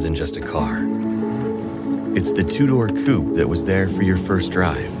it's more than just a car. It's the two-door coupe that was there for your first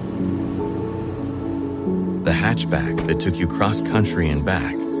drive, the hatchback that took you cross-country and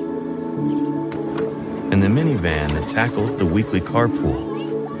back, and the minivan that tackles the weekly carpool.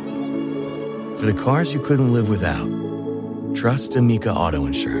 For the cars you couldn't live without, trust Amica Auto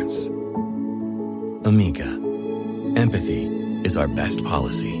Insurance. Amica. Empathy is our best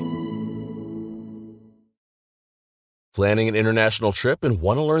policy. Planning an international trip and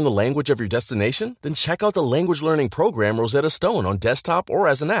want to learn the language of your destination? Then check out the language learning program Rosetta Stone on desktop or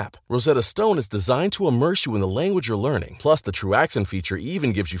as an app. Rosetta Stone is designed to immerse you in the language you're learning. Plus, the True Accent feature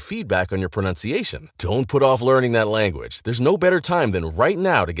even gives you feedback on your pronunciation. Don't put off learning that language. There's no better time than right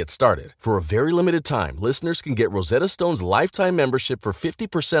now to get started. For a very limited time, listeners can get Rosetta Stone's lifetime membership for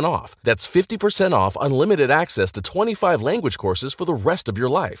 50% off. That's 50% off unlimited access to 25 language courses for the rest of your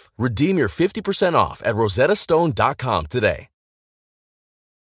life. Redeem your 50% off at rosettastone.com today.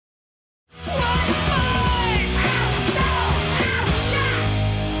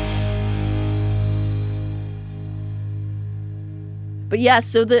 But yeah,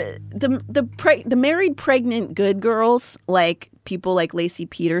 so the married pregnant good girls, like people like Lacey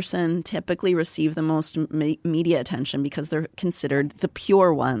Peterson, typically receive the most media attention because they're considered the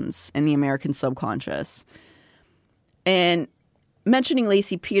pure ones in the American subconscious. And mentioning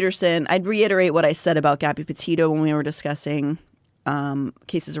Lacey Peterson, I'd reiterate what I said about Gabby Petito when we were discussing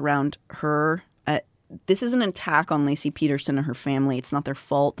cases around her. This is an attack on Lacey Peterson and her family. It's not their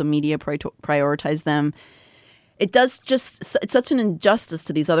fault. The media prioritize them. It's such an injustice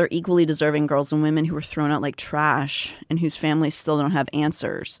to these other equally deserving girls and women who were thrown out like trash and whose families still don't have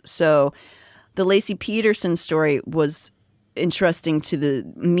answers. So the Lacey Peterson story was interesting to the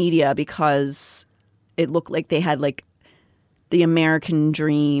media because it looked like they had like the American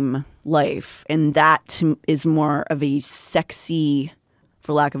dream life, and that is more of a sexy,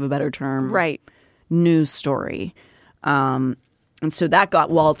 for lack of a better term, Right. news story. And so that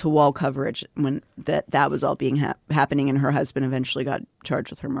got wall-to-wall coverage when that was all being happening, and her husband eventually got charged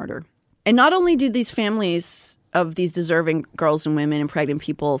with her murder. And not only do these families of these deserving girls and women and pregnant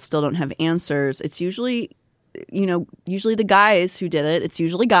people still don't have answers, it's usually the guys who did it. It's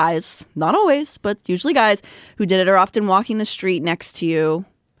usually guys, not always, but usually guys who did it are often walking the street next to you,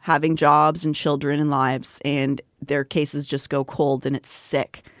 having jobs and children and lives, and their cases just go cold, and it's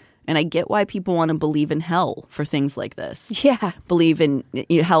sick. And I get why people want to believe in hell for things like this. Yeah. Believe in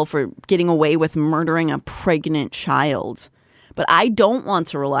hell for getting away with murdering a pregnant child. But I don't want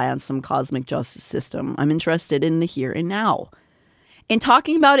to rely on some cosmic justice system. I'm interested in the here and now. And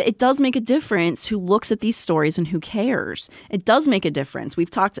talking about it, it does make a difference who looks at these stories and who cares. It does make a difference.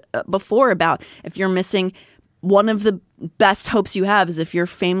 We've talked before about if you're missing, one of the best hopes you have is if your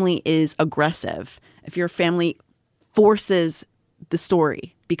family is aggressive, if your family forces the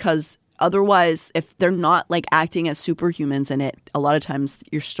story. Because otherwise, if they're not like acting as superhumans in it, a lot of times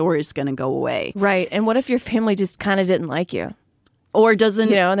your story is going to go away. Right. And what if your family just kind of didn't like you? Or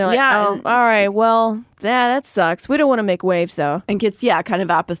doesn't, and they're like, all right, well, that sucks. We don't want to make waves, though. And gets, kind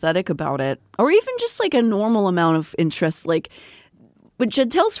of apathetic about it. Or even just like a normal amount of interest. But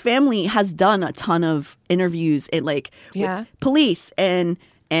Chantel's family has done a ton of interviews with police and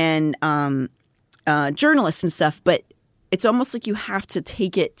journalists and stuff. But it's almost like you have to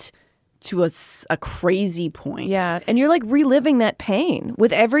take it to a crazy point. Yeah, and you're like reliving that pain.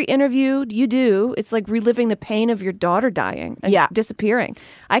 With every interview you do, it's like reliving the pain of your daughter dying and disappearing.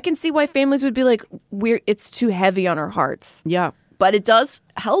 I can see why families would be like, it's too heavy on our hearts. Yeah, but it does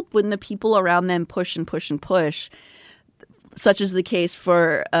help when the people around them push and push and push, such as the case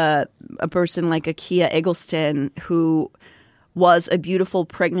for a person like Akia Eggleston, who was a beautiful,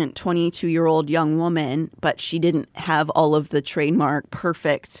 pregnant 22-year-old young woman, but she didn't have all of the trademark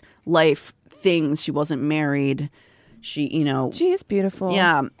perfect life things. She wasn't married. She is beautiful.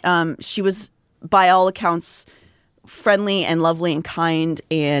 Yeah. She was, by all accounts, friendly and lovely and kind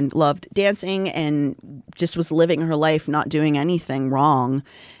and loved dancing and just was living her life, not doing anything wrong.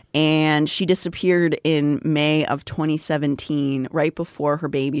 And she disappeared in May of 2017, right before her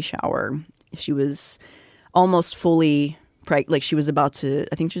baby shower. She was almost fully pregnant. Like she was about to,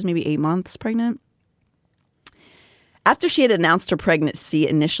 I think she was maybe 8 months pregnant. After she had announced her pregnancy,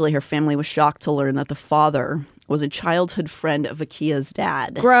 initially her family was shocked to learn that the father was a childhood friend of Akia's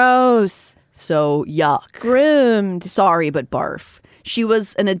dad. Gross. So yuck. Groomed. Sorry, but barf. She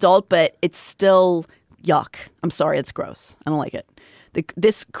was an adult, but it's still yuck. I'm sorry, it's gross. I don't like it.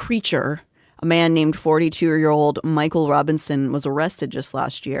 This creature, a man named 42-year-old Michael Robinson, was arrested just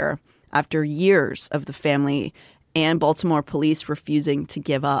last year after years of the family and Baltimore police refusing to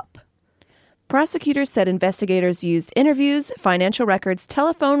give up. Prosecutors said investigators used interviews, financial records,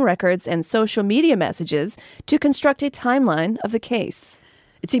 telephone records, and social media messages to construct a timeline of the case.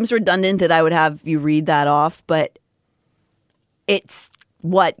 It seems redundant that I would have you read that off, but it's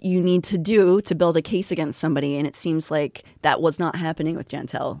what you need to do to build a case against somebody, and it seems like that was not happening with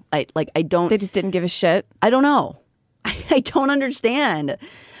Jantel. They just didn't give a shit? I don't know. I don't understand.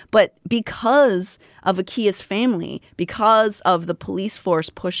 But because of Akia's family, because of the police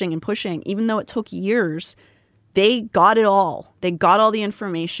force pushing and pushing, even though it took years, they got it all. They got all the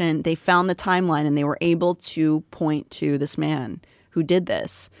information. They found the timeline, and they were able to point to this man who did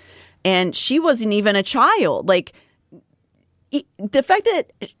this. And she wasn't even a child. Like, the fact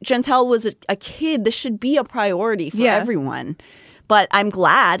that Jantel was a kid, this should be a priority for everyone. But I'm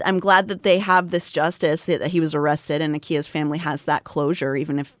glad that they have this justice, that he was arrested and Akia's family has that closure,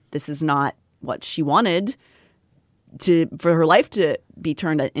 even if this is not what she wanted for her life to be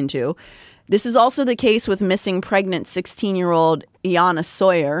turned into. This is also the case with missing pregnant 16-year-old Iyana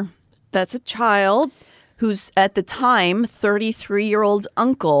Sawyer. That's a child. Who's at the time 33-year-old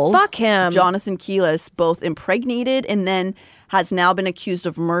uncle. Fuck him. Jonathan Keelis, both impregnated and then has now been accused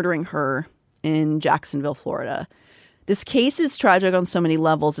of murdering her in Jacksonville, Florida. This case is tragic on so many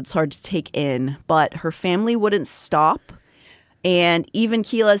levels, it's hard to take in, but her family wouldn't stop. And even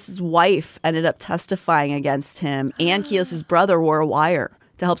Keelis' wife ended up testifying against him, and Keelis' brother wore a wire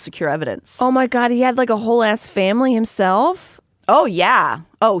to help secure evidence. Oh my God, he had like a whole ass family himself? Oh, yeah.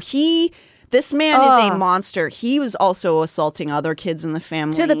 This man is a monster. He was also assaulting other kids in the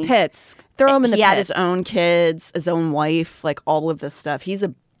family. To the pits. Throw him in the pit. He had his own kids, his own wife, like all of this stuff. He's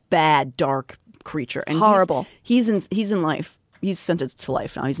a bad, dark creature. And horrible. He's in life. He's sentenced to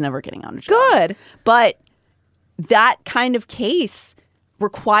life now. He's never getting out of jail. Good. But that kind of case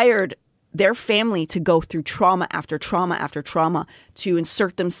required their family to go through trauma after trauma after trauma to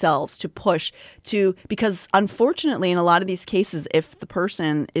insert themselves, to push, because unfortunately in a lot of these cases, if the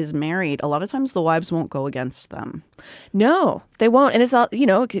person is married, a lot of times the wives won't go against them. No, they won't. And it's all,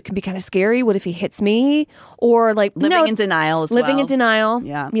 it can be kind of scary. What if he hits me? Or like living in denial as well. Living in denial.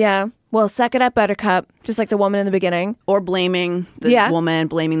 Yeah. Yeah. Well, suck it up, buttercup, just like the woman in the beginning. Or blaming the woman,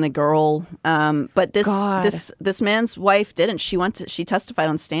 blaming the girl. But this man's wife didn't. She testified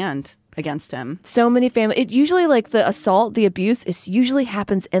on stand against him. So many family. It usually like the assault, the abuse, usually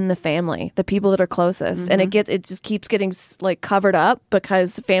happens in the family, the people that are closest, and it just keeps getting like covered up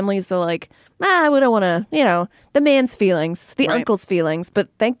because the families are like, we don't want to, the man's feelings, the uncle's feelings. But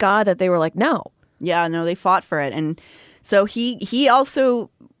thank God that they were like, no. Yeah, no, they fought for it, and so he also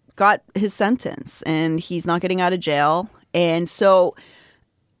got his sentence, and he's not getting out of jail, and so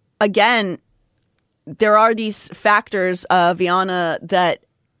again, there are these factors of Iyana that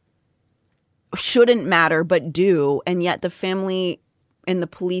shouldn't matter but do, and yet the family and the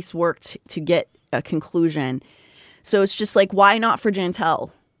police worked to get a conclusion. So it's just like, why not for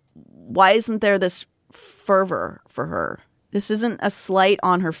Jantel? Why isn't there this fervor for her? This isn't a slight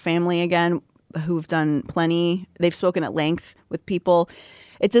on her family again, who've done plenty. They've spoken at length with people.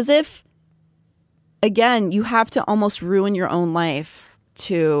 It's as if, again, you have to almost ruin your own life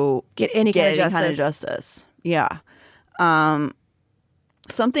to get any kind of justice. Yeah.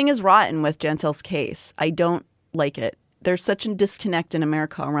 Something is rotten with Jantel's case. I don't like it. There's such a disconnect in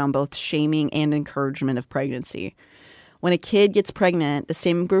America around both shaming and encouragement of pregnancy. When a kid gets pregnant, the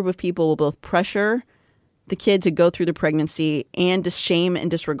same group of people will both pressure the kid to go through the pregnancy and to shame and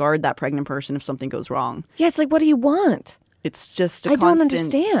disregard that pregnant person if something goes wrong. Yeah, it's like, what do you want? It's just a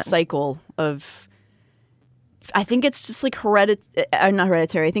constant cycle of, I think it's just like not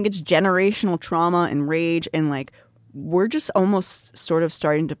hereditary. I think it's generational trauma and rage, and like we're just almost sort of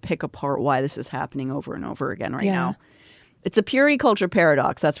starting to pick apart why this is happening over and over again right now. It's a purity culture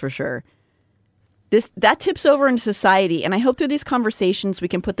paradox, that's for sure. That tips over into society, and I hope through these conversations we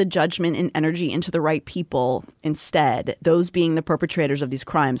can put the judgment and energy into the right people instead, those being the perpetrators of these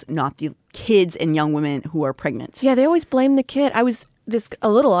crimes, not the kids and young women who are pregnant. Yeah, they always blame the kid. I was a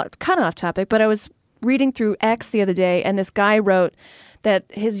little kind of off topic, but I was reading through X the other day, and this guy wrote that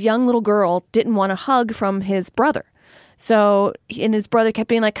his young little girl didn't want a hug from his brother. So, and his brother kept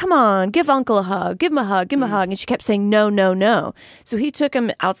being like, come on, give uncle a hug, give him a hug, give him a hug. And she kept saying, no, no, no. So he took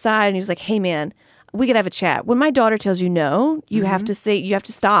him outside and he was like, hey, man, we could have a chat. When my daughter tells you no, you have to say, you have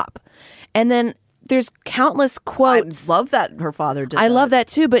to stop. And then there's countless quotes. I love that her father did I love that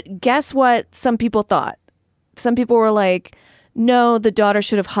too. But guess what some people thought? Some people were like, no, the daughter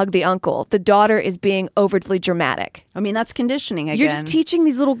should have hugged the uncle. The daughter is being overly dramatic. I mean, that's conditioning again. You're just teaching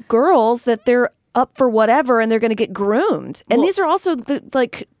these little girls that they're up for whatever and they're going to get groomed. And these are also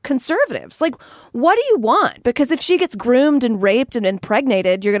like conservatives. Like, what do you want? Because if she gets groomed and raped and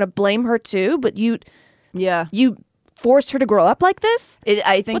impregnated, you're going to blame her too. But you forced her to grow up like this?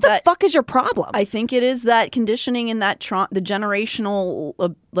 I think what the fuck is your problem? I think it is that conditioning and that the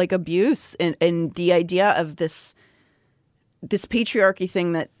generational like abuse and the idea of this patriarchy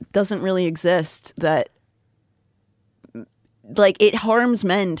thing that doesn't really exist, that like it harms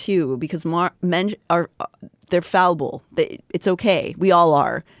men too, because men they're fallible. It's okay. We all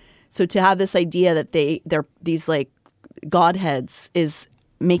are. So to have this idea that they're these like godheads is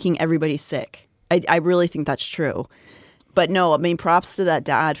making everybody sick. I really think that's true. But no, I mean, props to that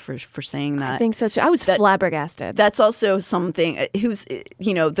dad for saying that. I think so too. I was flabbergasted. That's also something. Who's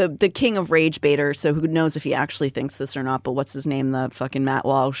the king of rage baiter. So who knows if he actually thinks this or not? But what's his name? The fucking Matt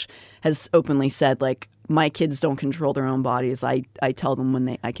Walsh has openly said, like, my kids don't control their own bodies. I tell them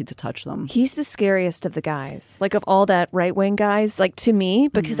when I get to touch them. He's the scariest of the guys, like of all that right wing guys, like to me,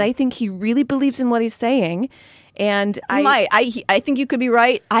 because I think he really believes in what he's saying. And I think you could be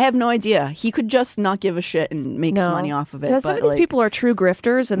right. I have no idea. He could just not give a shit and make some money off of it. No, some of these people are true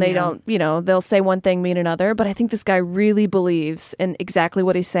grifters, and they don't, they'll say one thing, mean another. But I think this guy really believes in exactly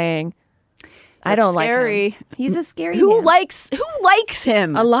what he's saying. I don't like him. He's a scary Who man. likes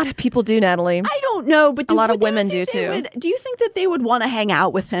him? A lot of people do, Natalie. I don't know, but a lot of women do too. Do you think that they would want to hang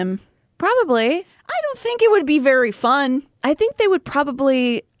out with him? Probably. I don't think it would be very fun. I think they would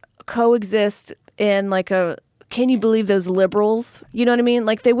probably coexist in like a, can you believe those liberals? You know what I mean?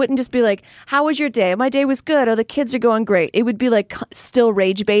 Like they wouldn't just be like, how was your day? My day was good. Oh, the kids are going great. It would be like still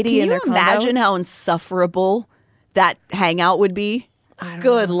rage baity in their combo. Can you imagine how insufferable that hangout would be?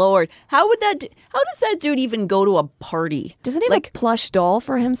 Good Lord. How does that dude even go to a party? Doesn't he have a plush doll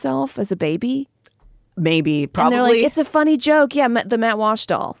for himself as a baby? Maybe, probably. And they're like, it's a funny joke. Yeah, the Matt Walsh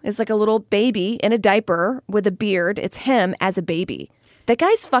doll. It's like a little baby in a diaper with a beard. It's him as a baby. That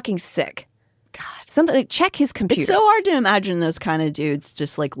guy's fucking sick. God. Something like, check his computer. It's so hard to imagine those kind of dudes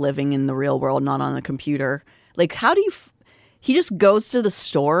just like living in the real world, not on a computer. Like, how do you... he just goes to the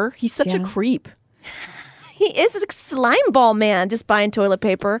store. He's such a creep. He is a slime ball man just buying toilet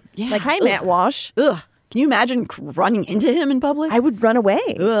paper. Yeah. Like, hi, Matt Walsh. Ugh. Can you imagine running into him in public? I would run away.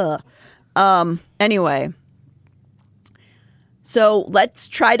 Ugh. Anyway. So let's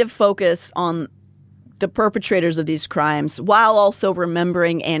try to focus on the perpetrators of these crimes while also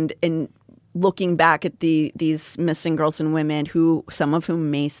remembering and looking back at these missing girls and women who, some of whom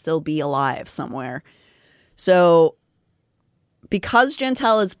may still be alive somewhere. So because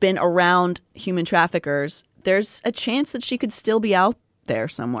Jantel has been around human traffickers, there's a chance that she could still be out there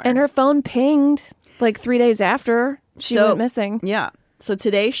somewhere. And her phone pinged like 3 days after she went missing. Yeah. So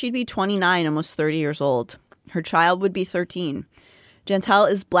today she'd be 29, almost 30 years old. Her child would be 13. Jantel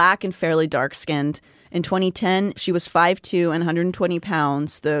is black and fairly dark-skinned. In 2010, she was 5'2" and 120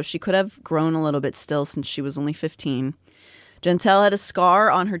 pounds, though she could have grown a little bit still since she was only 15. Jantel had a scar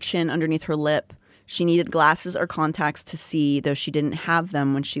on her chin underneath her lip. She needed glasses or contacts to see, though she didn't have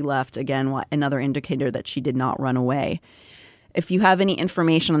them when she left. Again, another indicator that she did not run away. If you have any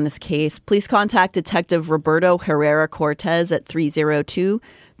information on this case, please contact Detective Roberto Herrera Cortez at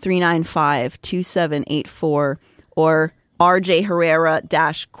 302-395-2784 or RJ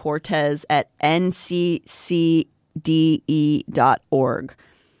Herrera-Cortez at nccde.org.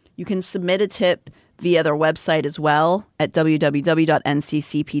 You can submit a tip via their website as well at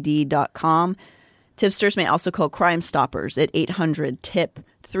www.nccpd.com. Tipsters may also call Crime Stoppers at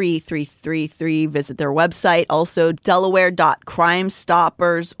 800-TIP-3333. Visit their website, also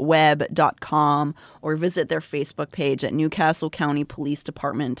delaware.crimestoppersweb.com, or visit their Facebook page at Newcastle County Police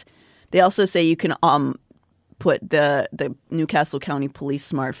Department. They also say you can put the Newcastle County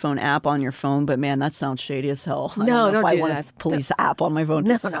Police smartphone app on your phone, but man, that sounds shady as hell. No, don't do that. I want a police app on my phone.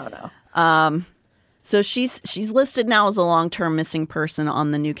 No. So she's listed now as a long-term missing person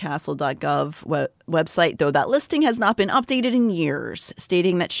on the newcastle.gov website, though that listing has not been updated in years,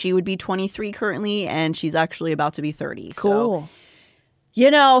 stating that she would be 23 currently and she's actually about to be 30. Cool.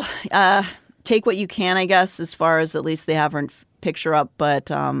 So, take what you can, I guess, as far as at least they have her picture up. But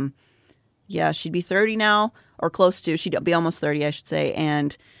yeah, she'd be 30 now, or close to. She'd be almost 30, I should say.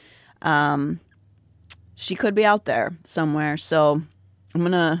 And she could be out there somewhere. So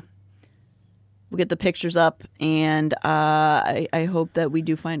we'll get the pictures up, and I hope that we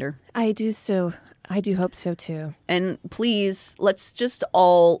do find her. I do hope so, too. And please, let's just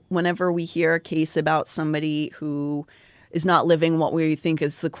all, whenever we hear a case about somebody who is not living what we think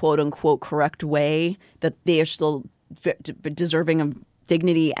is the quote-unquote correct way, that they are still deserving of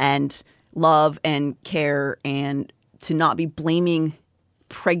dignity and love and care, and to not be blaming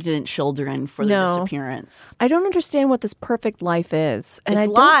pregnant children for their disappearance. I don't understand what this perfect life is. And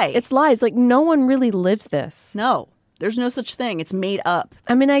It's lies. Like, no one really lives this. No, there's no such thing. It's made up.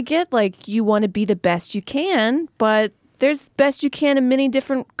 I mean, I get, like, you want to be the best you can, but there's best you can in many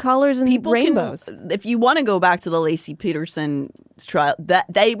different colors and rainbows. If you want to go back to the Lacey Peterson trial,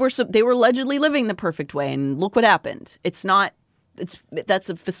 that they were allegedly living the perfect way, and look what happened. That's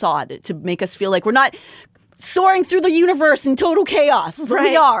a facade to make us feel like we're not soaring through the universe in total chaos. But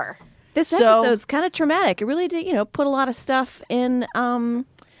we are. This episode's kind of traumatic. It really did, put a lot of stuff in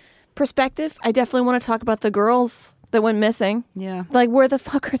perspective. I definitely want to talk about the girls that went missing. Yeah. Like, where the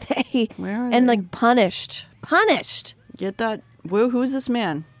fuck are they? Where are and, they? like, punished. Get that. Who's this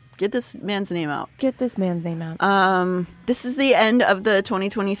man? Get this man's name out. This is the end of the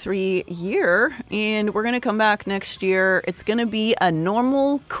 2023 year, and we're going to come back next year. It's going to be a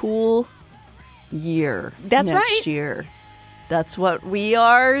normal, cool year. That's next year. That's what we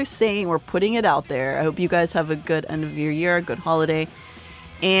are saying. We're putting it out there. I hope you guys have a good end of your year, a good holiday,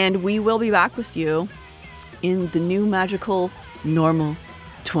 and we will be back with you in the new magical normal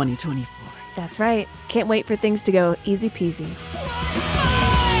 2024. That's right. Can't wait for things to go easy peasy.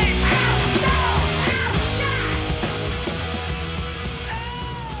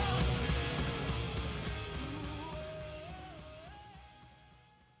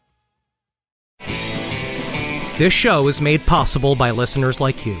 This show is made possible by listeners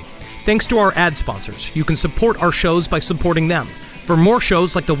like you. Thanks to our ad sponsors, you can support our shows by supporting them. For more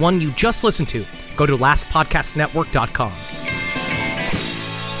shows like the one you just listened to, go to lastpodcastnetwork.com.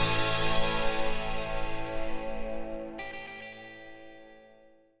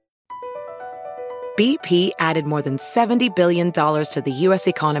 BP added more than $70 billion to the U.S.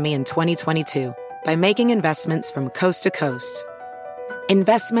 economy in 2022 by making investments from coast to coast.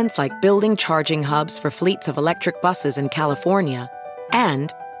 Investments like building charging hubs for fleets of electric buses in California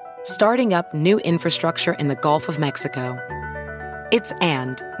and starting up new infrastructure in the Gulf of Mexico. It's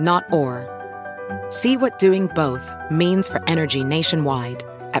and, not or. See what doing both means for energy nationwide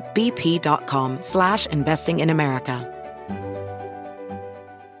at bp.com/investing in America.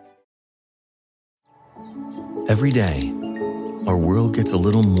 Every day, our world gets a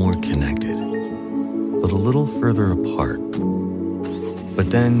little more connected, but a little further apart. But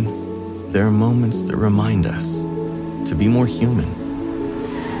then, there are moments that remind us to be more human.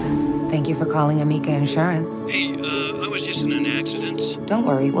 Thank you for calling Amika Insurance. Hey, I was just in an accident. Don't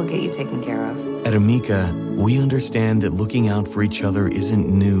worry, we'll get you taken care of. At Amika, we understand that looking out for each other isn't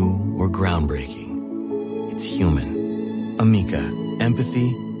new or groundbreaking. It's human. Amika,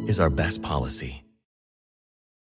 empathy is our best policy.